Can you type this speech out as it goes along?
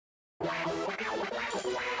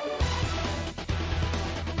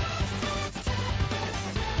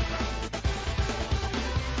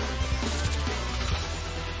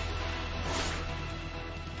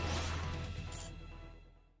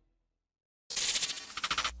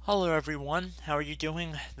Hello everyone, how are you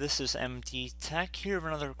doing? This is MD Tech here with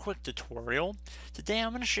another quick tutorial. Today I'm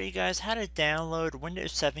going to show you guys how to download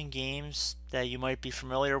Windows 7 games that you might be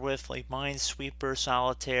familiar with, like Minesweeper,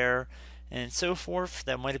 Solitaire, and so forth,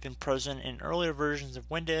 that might have been present in earlier versions of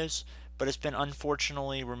Windows, but it's been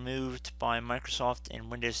unfortunately removed by Microsoft in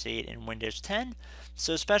Windows 8 and Windows 10.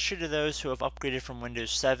 So especially to those who have upgraded from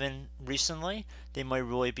Windows 7 recently, they might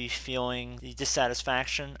really be feeling the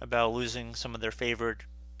dissatisfaction about losing some of their favorite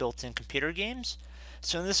built-in computer games.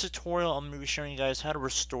 So in this tutorial I'm going to be showing you guys how to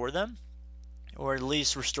restore them, or at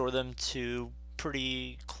least restore them to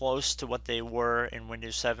pretty close to what they were in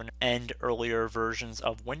Windows 7 and earlier versions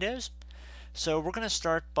of Windows. So we're going to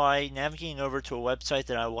start by navigating over to a website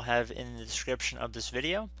that I will have in the description of this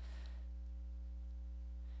video.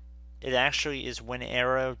 It actually is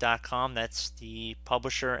winarrow.com. That's the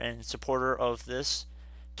publisher and supporter of this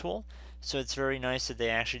tool. So it's very nice that they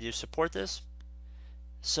actually do support this.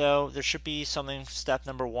 So there should be something, step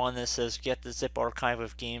number 1, that says get the zip archive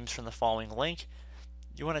of games from the following link.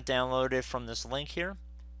 You want to download it from this link here.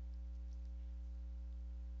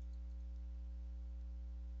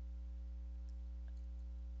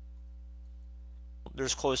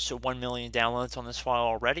 There's close to 1 million downloads on this file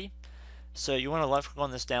already. So you want to left click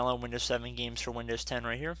on this download Windows 7 games for Windows 10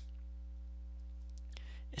 right here.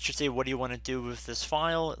 It should say what do you want to do with this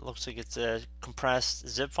file. It looks like it's a compressed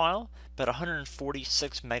zip file, about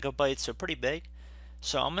 146 megabytes, so pretty big.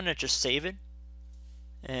 So I'm going to just save it,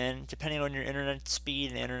 and depending on your internet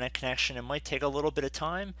speed and internet connection, it might take a little bit of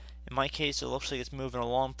time. In my case, it looks like it's moving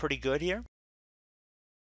along pretty good here.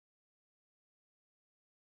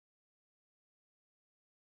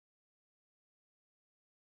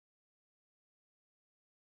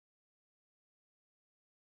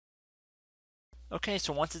 Okay,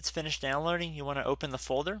 so once it's finished downloading, you want to open the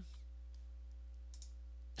folder.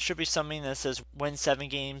 There should be something that says Win 7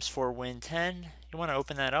 games for Win 10. You want to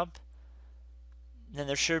open that up. Then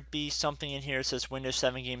there should be something in here that says Windows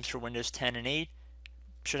 7 games for Windows 10 and 8.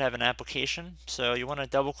 Should have an application. So you want to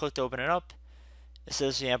double click to open it up. It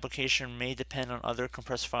says the application may depend on other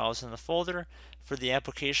compressed files in the folder. For the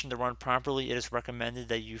application to run properly, it is recommended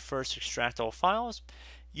that you first extract all files.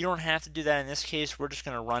 You don't have to do that in this case. We're just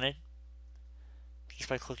going to run it just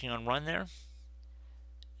by clicking on run there,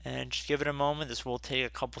 and just give it a moment. This will take a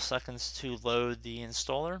couple seconds to load the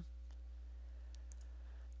installer,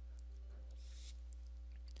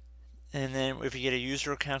 and then if you get a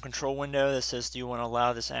user account control window that says do you want to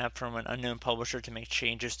allow this app from an unknown publisher to make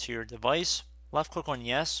changes to your device, left click on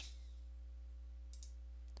yes.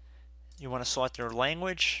 You want to select your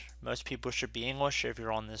language. Most people should be English if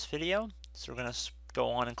you're on this video, so we're going to go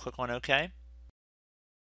on and click on OK.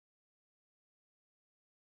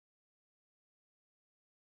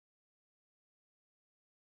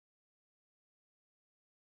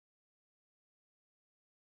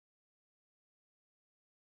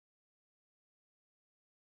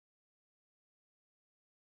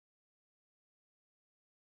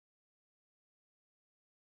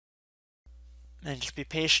 And just be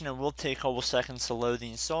patient, it will take a couple seconds to load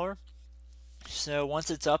the installer. So once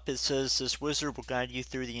it's up, it says this wizard will guide you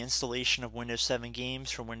through the installation of Windows 7 games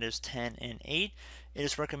for Windows 10 and 8. It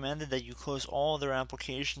is recommended that you close all other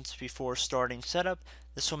applications before starting setup.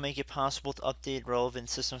 This will make it possible to update relevant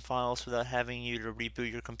system files without having you to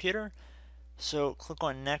reboot your computer. So click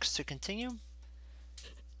on next to continue.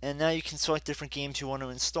 And now you can select different games you want to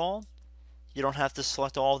install. You don't have to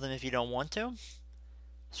select all of them if you don't want to.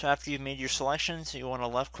 So after you've made your selections, you want to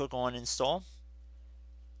left click on install.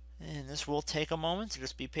 And this will take a moment, so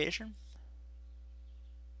just be patient.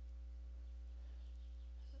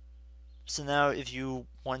 So now if you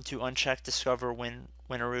want to uncheck Discover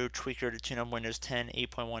WinRAR Tweaker to tune up Windows 10,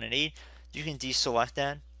 8.1, and 8, you can deselect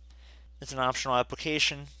that. It's an optional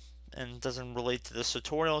application and doesn't relate to this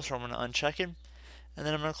tutorial, so I'm going to uncheck it. And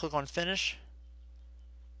then I'm going to click on Finish.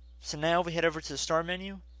 So now if we head over to the Start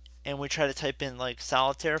menu, and we try to type in like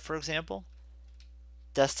Solitaire, for example,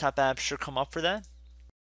 desktop apps should come up for that.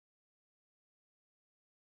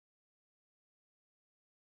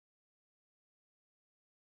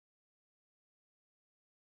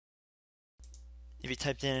 If you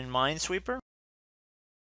typed in Minesweeper,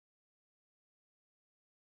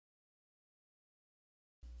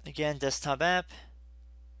 again, desktop app,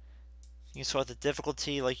 you can select the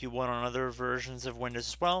difficulty like you would on other versions of Windows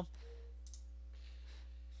as well.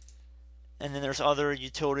 And then there's other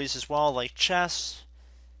utilities as well, like chess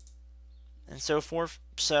and so forth.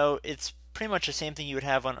 So it's pretty much the same thing you would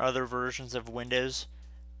have on other versions of Windows,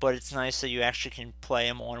 but it's nice that you actually can play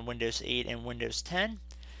them on Windows 8 and Windows 10.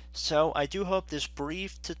 So I do hope this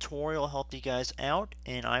brief tutorial helped you guys out,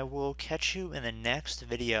 and I will catch you in the next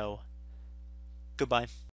video. Goodbye.